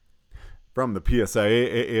From the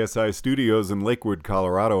PSIA ASI studios in Lakewood,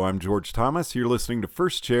 Colorado, I'm George Thomas. You're listening to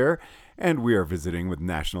First Chair, and we are visiting with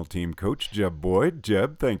national team coach Jeb Boyd.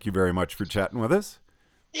 Jeb, thank you very much for chatting with us.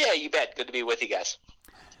 Yeah, you bet. Good to be with you guys.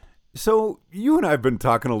 So, you and I have been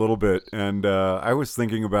talking a little bit, and I was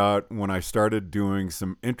thinking about when I started doing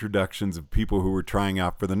some introductions of people who were trying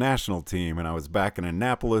out for the national team, and I was back in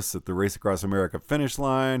Annapolis at the Race Across America finish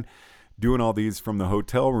line, doing all these from the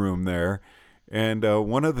hotel room there. And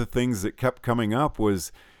one of the things that kept coming up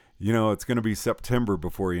was, it's going to be September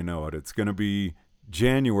before you know it. It's going to be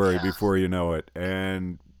January Yeah. before you know it.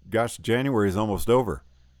 And gosh, January is almost over.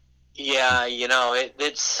 Yeah,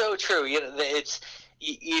 it's so true.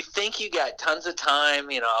 You think you got tons of time,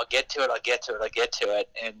 I'll get to it.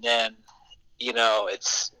 And then,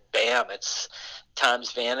 it's bam, it's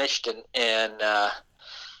time's vanished and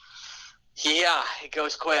it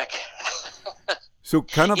goes quick. So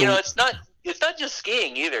kind of It's not just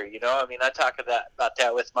skiing either, I mean, I talk about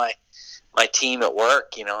that with my team at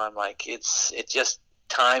work, I'm like, it just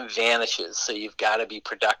time vanishes. So you've got to be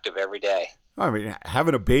productive every day. I mean,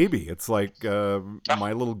 having a baby, it's like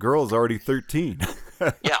my little girl's already 13.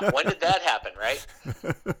 Yeah, when did that happen, right?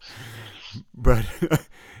 But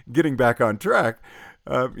getting back on track,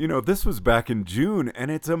 this was back in June, and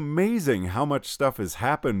it's amazing how much stuff has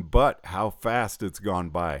happened, but how fast it's gone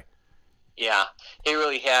by. Yeah, it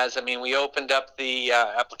really has. I mean, we opened up the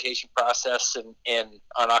application process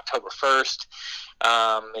on October 1st.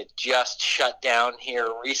 It just shut down here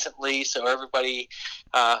recently, so everybody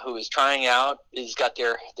who is trying out has got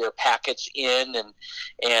their packets in,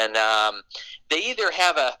 and they either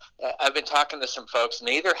have I've been talking to some folks, and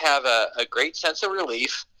they either have a great sense of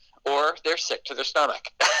relief or they're sick to their stomach.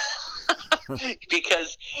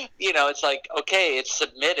 Because, it's like, okay, it's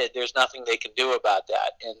submitted. There's nothing they can do about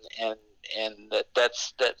that. And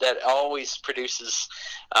that always produces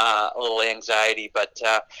a little anxiety, but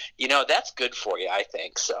that's good for you, I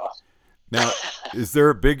think. So Now, is there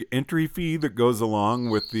a big entry fee that goes along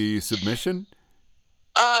with the submission?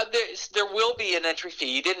 There will be an entry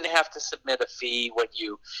fee. You didn't have to submit a fee when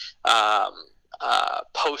you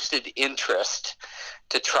posted interest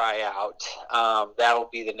to try out. That'll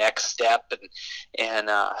be the next step. And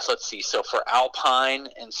let's see. So for alpine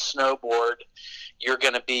and snowboard, you're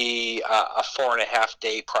going to be a 4.5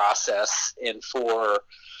 day process. And for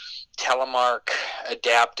telemark,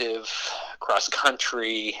 adaptive, cross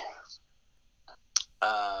country,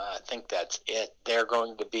 I think that's it. They're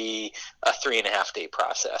going to be a 3.5 day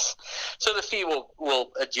process. So the fee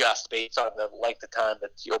will adjust based on the length of time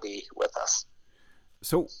that you'll be with us.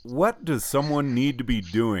 So what does someone need to be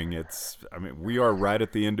doing? We are right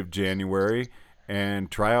at the end of January, and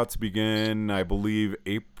tryouts begin, I believe,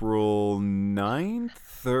 April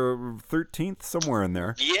 9th or 13th, somewhere in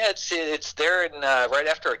there. Yeah, it's there in right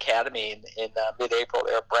after Academy in mid-April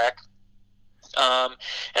there, Breck.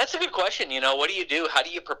 That's a good question. What do you do? How do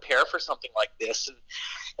you prepare for something like this?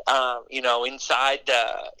 And inside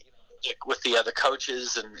with the other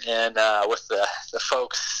coaches and with the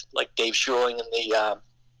folks like Dave Schuling in the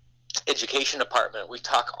education department, we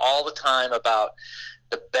talk all the time about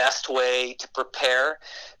the best way to prepare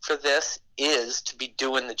for this is to be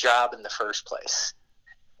doing the job in the first place.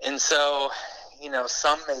 And so,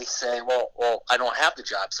 some may say, well, I don't have the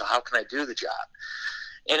job, so how can I do the job?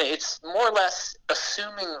 And it's more or less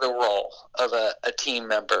assuming the role of a team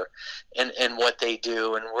member and what they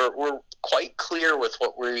do. And we're quite clear with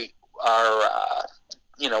what we are,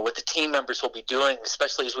 what the team members will be doing,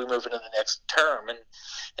 especially as we move into the next term.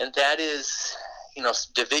 And that is,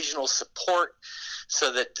 divisional support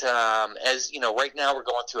so that right now we're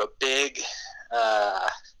going through a big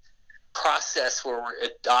process where we're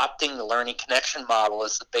adopting the learning connection model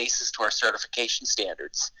as the basis to our certification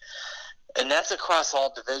standards. And that's across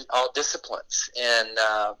all disciplines. And,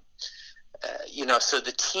 so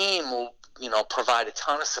the team will, provide a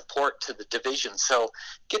ton of support to the division. So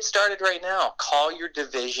get started right now. Call your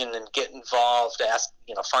division and get involved. Ask,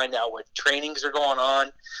 find out what trainings are going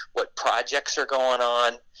on, what projects are going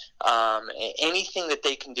on, anything that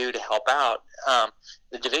they can do to help out.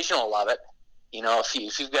 The division will love it.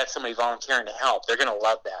 If you've got somebody volunteering to help, they're going to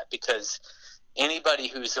love that, because anybody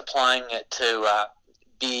who's applying it to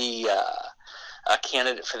be a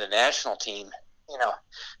candidate for the national team,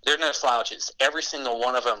 they're no slouches. Every single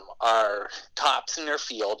one of them are tops in their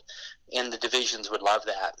field, and the divisions would love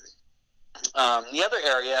that. The other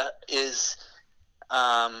area is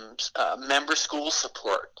member school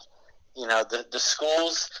support. The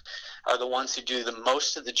schools are the ones who do the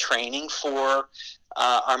most of the training for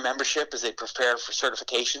our membership as they prepare for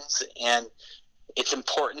certifications, and it's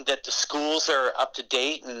important that the schools are up to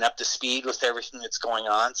date and up to speed with everything that's going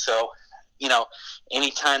on. So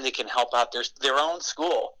anytime they can help out their own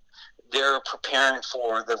school, they're preparing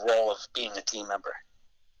for the role of being a team member.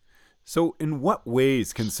 So in what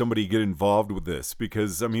ways can somebody get involved with this?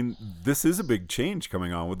 Because, I mean, this is a big change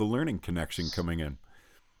coming on with the Learning Connection coming in.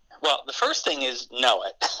 Well, the first thing is know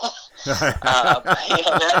it.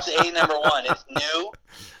 That's number one. It's new.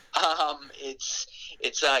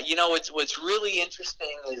 What's really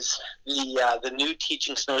interesting is the new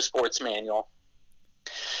Teaching Snow Sports Manual.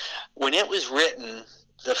 When it was written,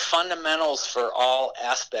 the fundamentals for all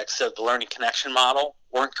aspects of the Learning Connection model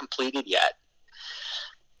weren't completed yet.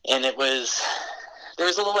 And there was a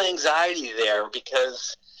little anxiety there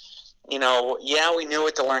because, we knew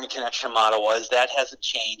what the Learning Connection model was. That hasn't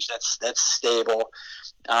changed. That's stable.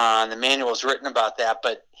 The manual was written about that,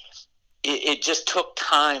 but it just took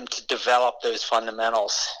time to develop those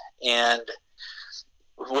fundamentals. And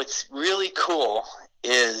what's really cool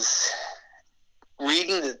is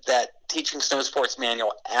reading that Teaching Snow Sports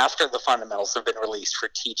Manual after the fundamentals have been released for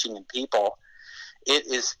teaching and people. It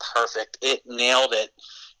is perfect. It nailed it.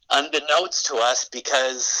 Unbeknownst to us,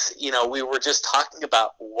 because we were just talking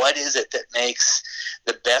about what is it that makes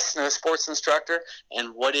the best snow sports instructor and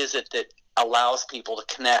what is it that allows people to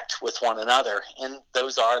connect with one another, and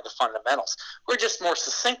those are the fundamentals. We're just more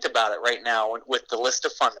succinct about it right now with the list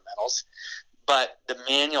of fundamentals, but the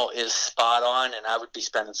manual is spot on, and I would be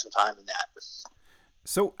spending some time in that.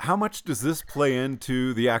 So how much does this play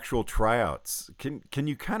into the actual tryouts? Can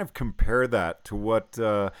you kind of compare that to what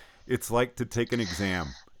it's like to take an exam?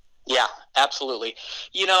 Yeah, absolutely.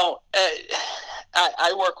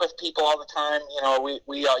 I work with people all the time.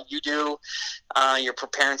 You do. You're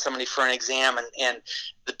preparing somebody for an exam, and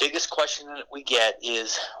the biggest question that we get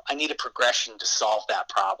is, I need a progression to solve that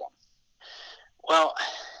problem. Well,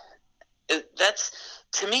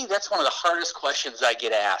 to me, that's one of the hardest questions I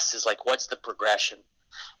get asked is like, what's the progression?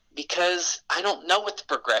 Because I don't know what the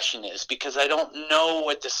progression is, because I don't know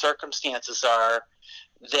what the circumstances are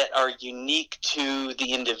that are unique to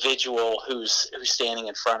the individual who's standing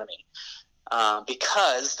in front of me.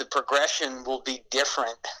 Because the progression will be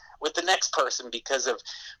different with the next person because of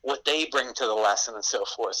what they bring to the lesson and so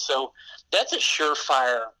forth. So that's a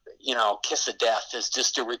surefire, kiss of death, is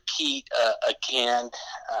just to repeat a canned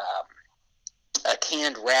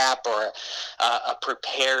rap or a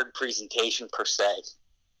prepared presentation per se.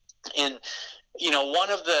 And,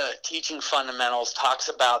 one of the teaching fundamentals talks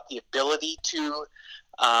about the ability to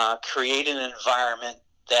create an environment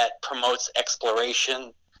that promotes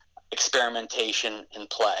exploration, experimentation, and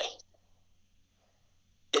play.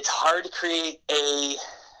 It's hard to create a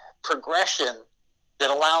progression that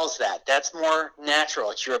allows that. That's more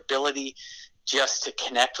natural. It's your ability just to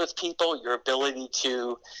connect with people, your ability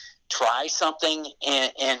to try something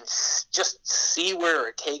and just see where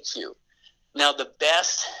it takes you. Now, the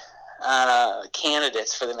best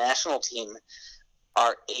candidates for the national team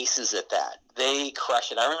are aces at that. They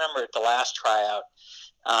crush it. I remember at the last tryout,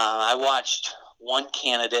 I watched one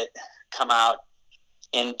candidate come out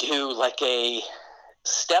and do like a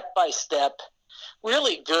step-by-step,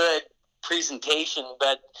 really good presentation,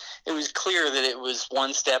 but it was clear that it was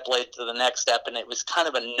one step late to the next step, and it was kind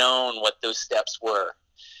of a known what those steps were.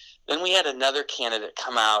 Then we had another candidate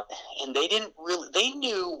come out, and they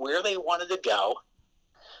knew where they wanted to go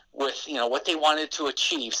with, what they wanted to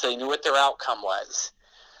achieve, so they knew what their outcome was.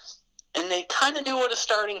 And they kind of knew what a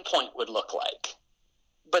starting point would look like.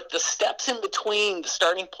 But the steps in between the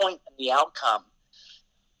starting point and the outcome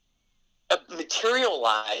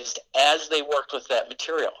materialized as they worked with that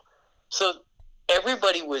material. So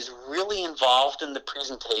everybody was really involved in the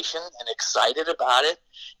presentation and excited about it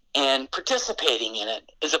and participating in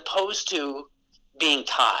it, as opposed to being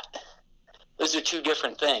taught. Those are two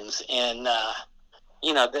different things. And,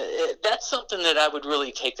 that's something that I would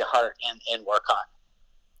really take to heart and work on.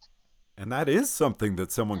 And that is something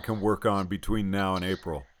that someone can work on between now and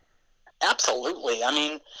April. Absolutely. I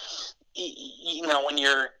mean, when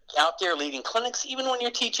you're out there leading clinics, even when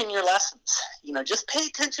you're teaching your lessons, just pay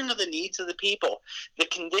attention to the needs of the people, the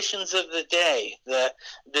conditions of the day,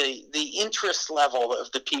 the interest level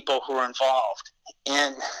of the people who are involved.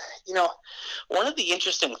 And, one of the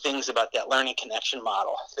interesting things about that Learning Connection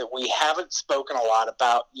model that we haven't spoken a lot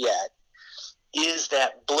about yet is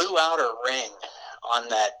that blue outer ring on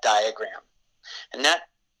that diagram. And that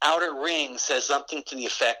outer ring says something to the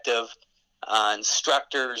effect of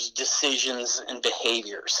instructors' decisions and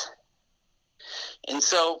behaviors. And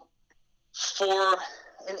so for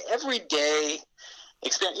an everyday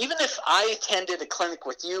experience, even if I attended a clinic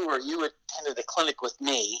with you or you attended a clinic with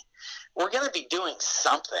me, we're going to be doing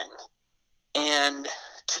something. And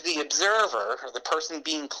to the observer or the person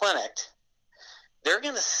being clinicked, they're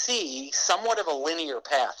going to see somewhat of a linear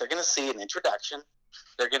path. They're going to see an introduction.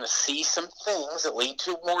 They're going to see some things that lead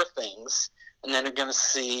to more things, and then they're going to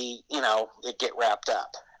see, it get wrapped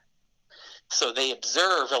up. So they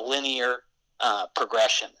observe a linear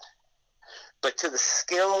progression. But to the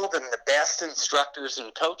skilled and the best instructors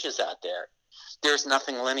and coaches out there, there's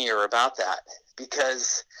nothing linear about that,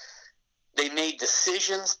 because they made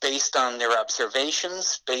decisions based on their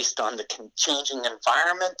observations, based on the changing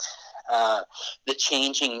environment, the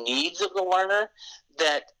changing needs of the learner,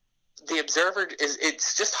 that the observer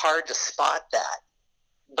it's just hard to spot that.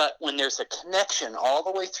 But when there's a connection all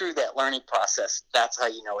the way through that learning process, that's how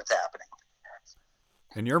you know it's happening.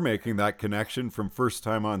 And you're making that connection from first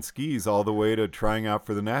time on skis all the way to trying out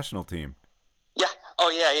for the national team. Yeah. Oh,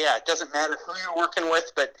 yeah. It doesn't matter who you're working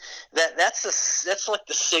with, but that's like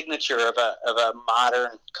the signature of a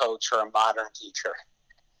modern coach or a modern teacher.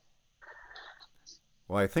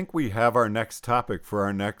 Well, I think we have our next topic for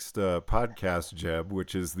our next podcast, Jeb,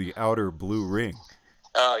 which is the outer blue ring.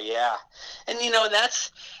 Oh, yeah. And,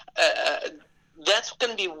 that's going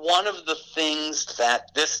to be one of the things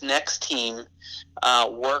that this next team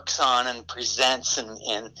works on and presents,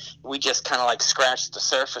 and we just kind of like scratched the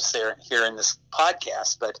surface here in this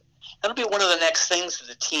podcast. But that'll be one of the next things that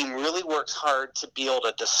the team really works hard to be able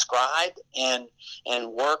to describe and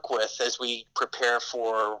work with as we prepare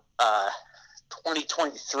for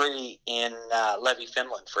 2023 in Levi,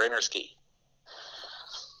 Finland for Interski.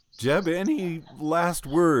 Jeb, any last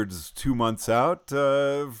words 2 months out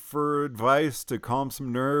for advice to calm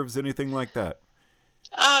some nerves, anything like that?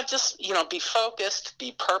 Just, be focused,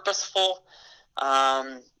 be purposeful.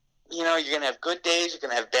 You're going to have good days, you're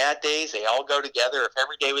going to have bad days. They all go together. If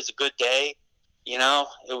every day was a good day, you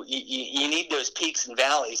need those peaks and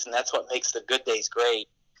valleys, and that's what makes the good days great.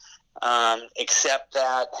 Except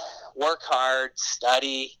that work hard,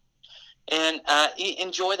 study, and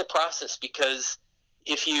enjoy the process, because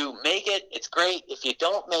if you make it, it's great. If you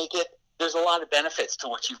don't make it, there's a lot of benefits to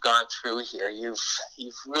what you've gone through here. You've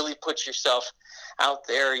really put yourself out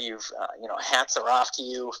there. Hats are off to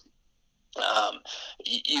you.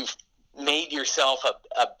 You've made yourself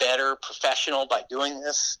a better professional by doing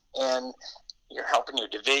this, and you're helping your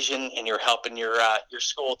division and you're helping your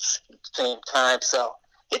school at the same time. So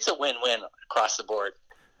it's a win-win across the board.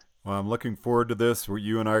 Well, I'm looking forward to this.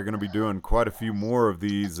 You and I are going to be doing quite a few more of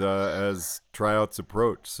these as tryouts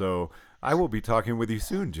approach. So I will be talking with you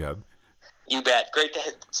soon, Jeb. You bet. Great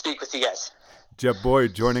to speak with you guys. Jeb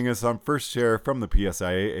Boyd joining us on First Chair from the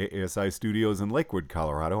PSIA ASI studios in Lakewood,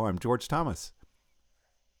 Colorado. I'm George Thomas.